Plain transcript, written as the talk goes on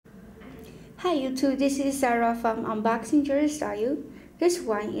Hi YouTube, this is Sarah from Unboxing Jersey. This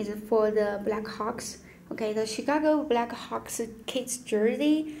one is for the Blackhawks. Okay, the Chicago Blackhawks kids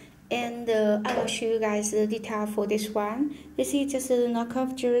jersey, and I will show you guys the detail for this one. This is just a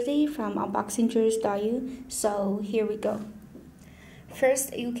knockoff jersey from Unboxing Jersey. So here we go.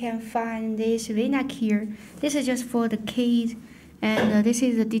 First, you can find this V-neck here. This is just for the kids, and this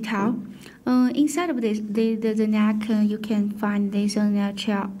is the detail. Inside of this, the neck, you can find this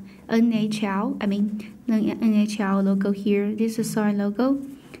NHL logo here. This is our logo,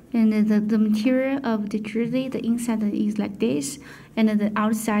 and the material of the jersey, the inside is like this, and the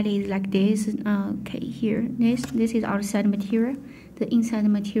outside is like this. Okay, here this is outside material, the inside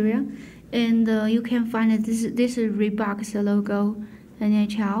material, and you can find this is Reebok's logo,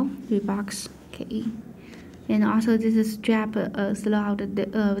 NHL Reebok's. Okay, and also this is strap throughout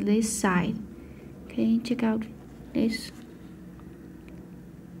this side. Okay, check out this.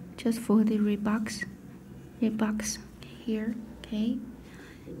 Just for the Reeboks here, okay.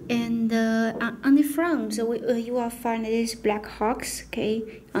 And on the front, so you will find this Blackhawks, okay.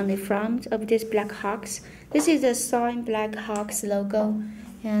 On the front of this Blackhawks, this is the signed Blackhawks logo,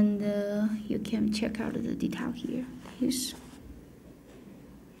 and you can check out the detail here. Here's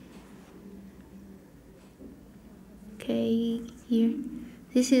okay here.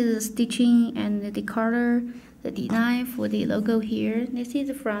 This is the stitching and the color. The design for the logo here. This is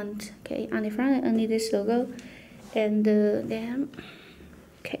the front. Okay, on the front only this logo, and then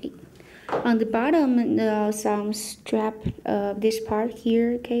okay, on the bottom some strap of this part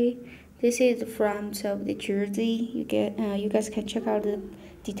here. Okay, this is the front of the jersey. You guys can check out the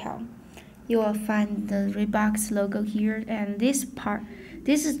detail. You will find the Reebok's logo here, and this part,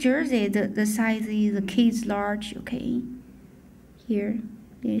 this is jersey. The size is the kids large. Okay, here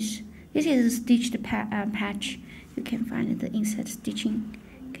this is a stitched patch. You can find the inside stitching.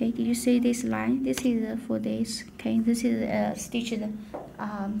 Okay, did you see this line? This is for this. Okay, this is a stitched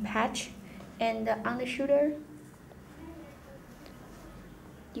patch, and on the shoulder,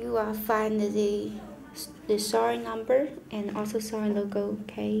 you will find the sewing number and also sewing logo.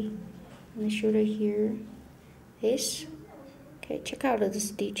 Okay, on the shoulder here, this. Okay, check out the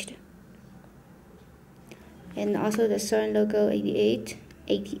stitched, and also the sewing logo 88.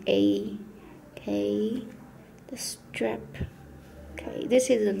 Okay, the strap. Okay, this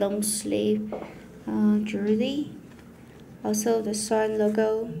is the long sleeve jersey. Also the sign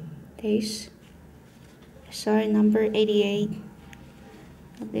logo, this sign number 88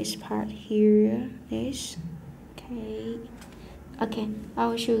 of this part here. This. Okay, I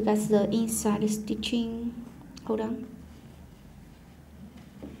will show you guys the inside stitching. Hold on.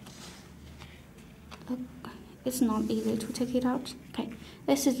 It's not easy to take it out. Okay,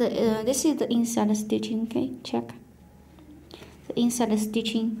 this is the inside stitching. Okay, check the inside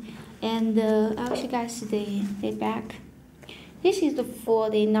stitching, and I'll show you guys the back. This is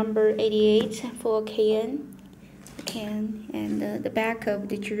for the number 88 for Kane, and the back of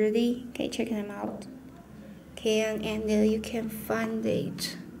the jersey. Okay, check them out. Kane, and you can find the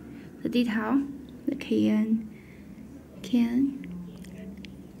detail, the Kane.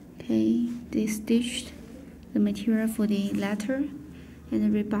 Okay, they stitched the material for the letter, and the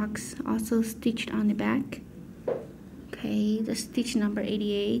Reeboks also stitched on the back. Okay, the stitch number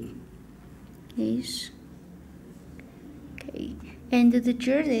 88 is okay, and the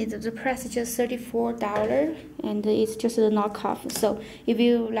jersey, the price is just $34, and it's just a knockoff. So if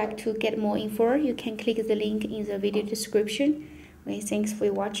you like to get more info, you can click the link in the video description. Okay, thanks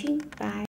for watching. Bye.